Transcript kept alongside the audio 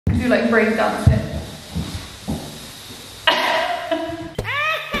Do like break dancing.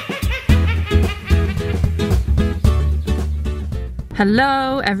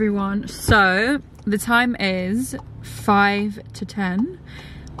 Hello everyone. So the time is 5 to 10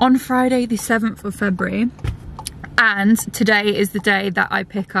 on Friday the 7th of February. And today is the day that I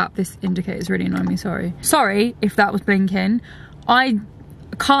pick up. This indicator is really annoying me, sorry if that was blinking. I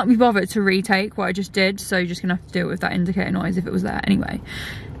can't be bothered to retake what I just did, so you're just gonna have to deal with that indicator noise if it was there. Anyway,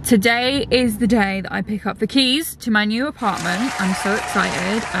 today is the day that I pick up the keys to my new apartment. I'm so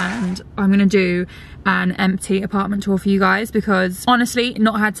excited, and I'm gonna do an empty apartment tour for you guys because honestly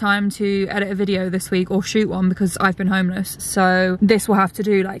not had time to edit a video this week or shoot one because I've been homeless, so this will have to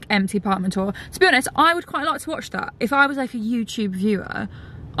do like empty apartment tour. To be honest, I would quite like to watch that. If I was like a YouTube viewer,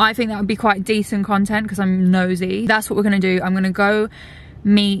 I think that would be quite decent content because I'm nosy. That's what we're gonna do. I'm gonna go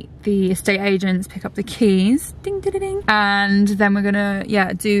meet the estate agents, pick up the keys, ding ding ding, and then we're gonna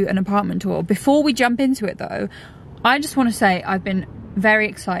do an apartment tour. Before we jump into it though, I just want to say I've been very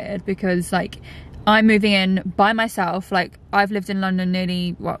excited because like I'm moving in by myself. Like I've lived in London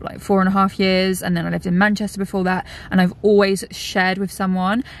nearly what, like 4.5 years, and then I lived in Manchester before that, and I've always shared with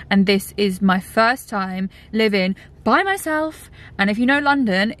someone, and this is my first time living by myself. And if you know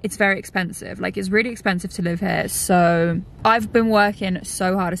London, it's very expensive. Like it's really expensive to live here. So I've been working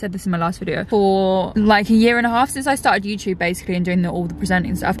so hard, I said this in my last video, for like 1.5 years since I started YouTube basically, and doing all the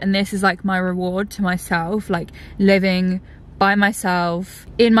presenting stuff, and this is like my reward to myself, like living by myself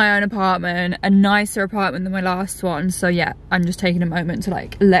in my own apartment, a nicer apartment than my last one. So yeah, I'm just taking a moment to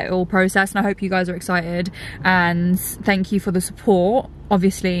like let it all process, and I hope you guys are excited, and thank you for the support.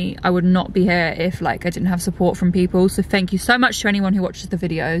 Obviously I would not be here if like I didn't have support from people, so thank you so much to anyone who watches the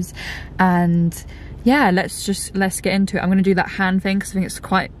videos. And yeah, let's get into it. I'm gonna do that hand thing because I think it's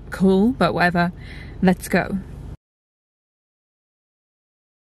quite cool, but whatever, let's go.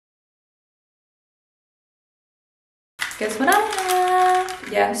 Guess what I have?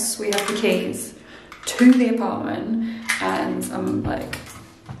 Yes, we have the keys to the apartment, and I'm like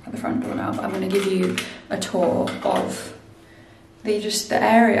at the front door now, but I'm gonna give you a tour of the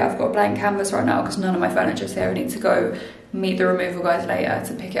area. I've got a blank canvas right now because none of my furniture's here. I need to go meet the removal guys later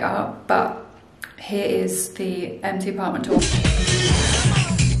to pick it up, but here is the empty apartment tour.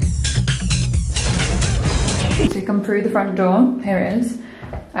 So you come through the front door, here it is.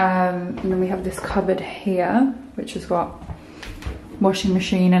 And then we have this cupboard here, which has got washing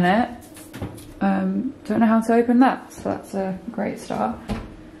machine in it. Don't know how to open that, so that's a great start.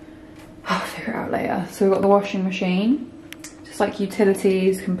 I'll figure it out later. So we've got the washing machine, just like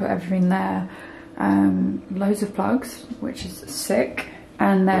utilities, can put everything there. Loads of plugs, which is sick.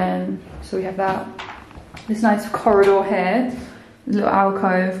 And then, so we have that. This nice corridor here, little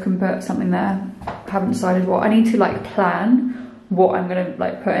alcove, can put something there. Haven't decided what. I need to like plan what I'm gonna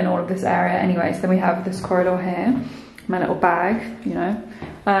like put in all of this area anyway. So then we have this corridor here, my little bag, you know,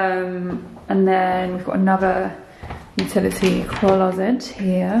 and then we've got another utility closet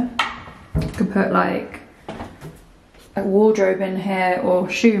here. You can put like a wardrobe in here, or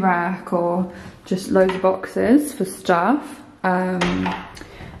shoe rack, or just loads of boxes for stuff.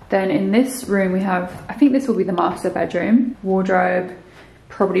 Then in this room we have, I think this will be the master bedroom, wardrobe,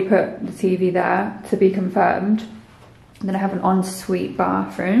 probably put the TV there, to be confirmed. And then I have an ensuite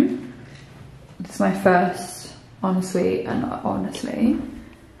bathroom. This is my first ensuite, and honestly,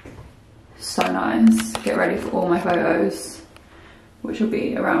 so nice. Get ready for all my photos, which will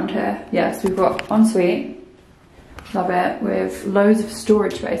be around here. Yes, we've got ensuite, love it, with loads of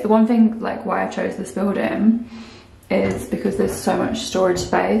storage space. The one thing, like why I chose this building is because there's so much storage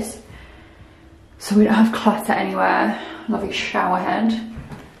space. So we don't have clutter anywhere. Lovely shower head.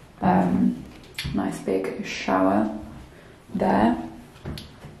 Nice big shower there,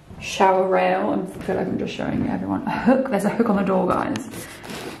 shower rail. I feel like I'm just showing everyone. A hook, there's a hook on the door, guys.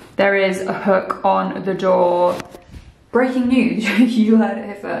 There is a hook on the door. Breaking news, you heard it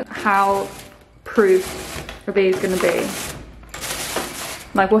here first. How proof are these gonna be?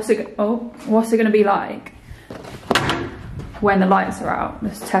 Like what's it gonna be like when the lights are out?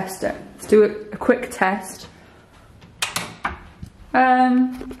 Let's test it. Let's do a quick test.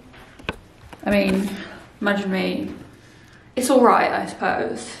 I mean, imagine me. It's all right, I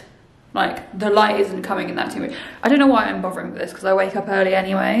suppose. Like the light isn't coming in that too much. I don't know why I'm bothering with this because I wake up early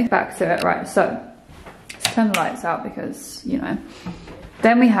anyway. Back to it, right? So let's turn the lights out because, you know.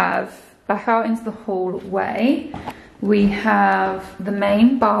 Then we have back out into the hallway. We have the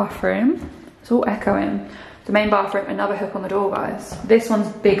main bathroom. It's all echoing. The main bathroom, another hook on the door, guys. This one's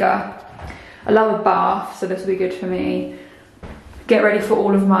bigger. I love a bath, so this will be good for me. Get ready for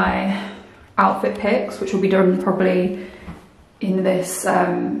all of my outfit pics, which will be done probably in this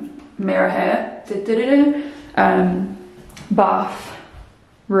mirror here. Bath,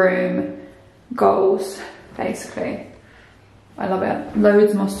 room, goals, basically. I love it.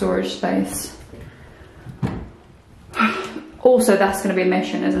 Loads more storage space. Also, that's going to be a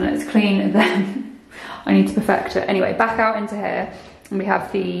mission, isn't it? It's clean and then I need to perfect it. Anyway, back out into here and we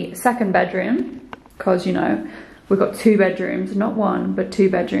have the second bedroom because, you know, we've got 2 bedrooms, not 1, but 2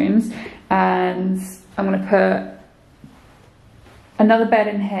 bedrooms. And I'm going to put another bed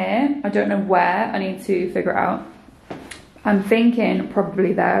in here. I don't know where. I need to figure it out. I'm thinking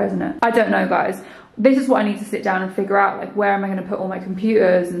probably there, isn't it? I don't know, guys. This is what I need to sit down and figure out, like where am I going to put all my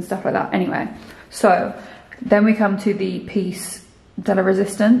computers and stuff like that. Anyway, so then we come to the piece de la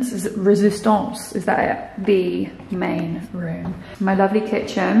resistance. Is that it? The main room. My lovely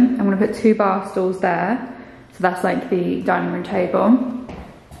kitchen. I'm going to put 2 bar stools there. So that's like the dining room table.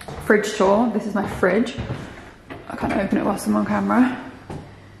 Fridge tour. This is my fridge. I can't open it whilst I'm on camera.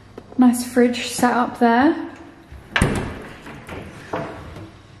 Nice fridge set up there.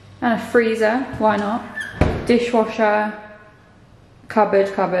 And a freezer, why not? Dishwasher,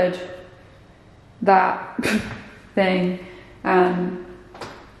 cupboard, that thing,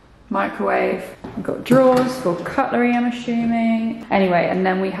 microwave. We've got drawers for cutlery, I'm assuming. Anyway, and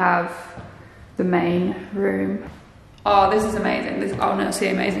then we have the main room. Oh, this is amazing. Oh no, see,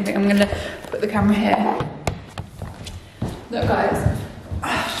 amazing thing. I'm gonna put the camera here. Look, guys,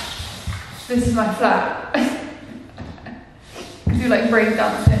 this is my flat. Do like break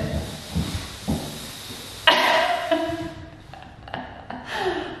dancing.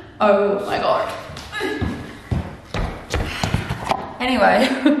 Oh my god. Anyway,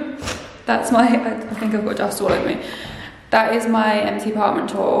 that's my, I think I've got dust all over me. That is my empty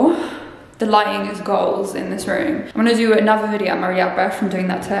apartment tour. The lighting is goals in this room. I'm gonna do another video. I'm already out of breath from doing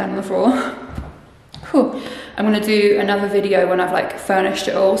that turn on the floor. Whew. I'm gonna do another video when I've like furnished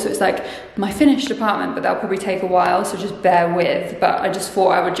it all. So it's like my finished apartment, but that'll probably take a while. So just bear with, but I just thought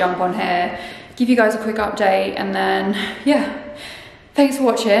I would jump on here, give you guys a quick update and then, yeah. Thanks for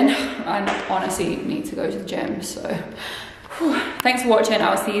watching. I honestly need to go to the gym, so whew. Thanks for watching.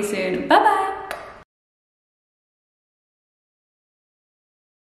 I'll see you soon. Bye bye.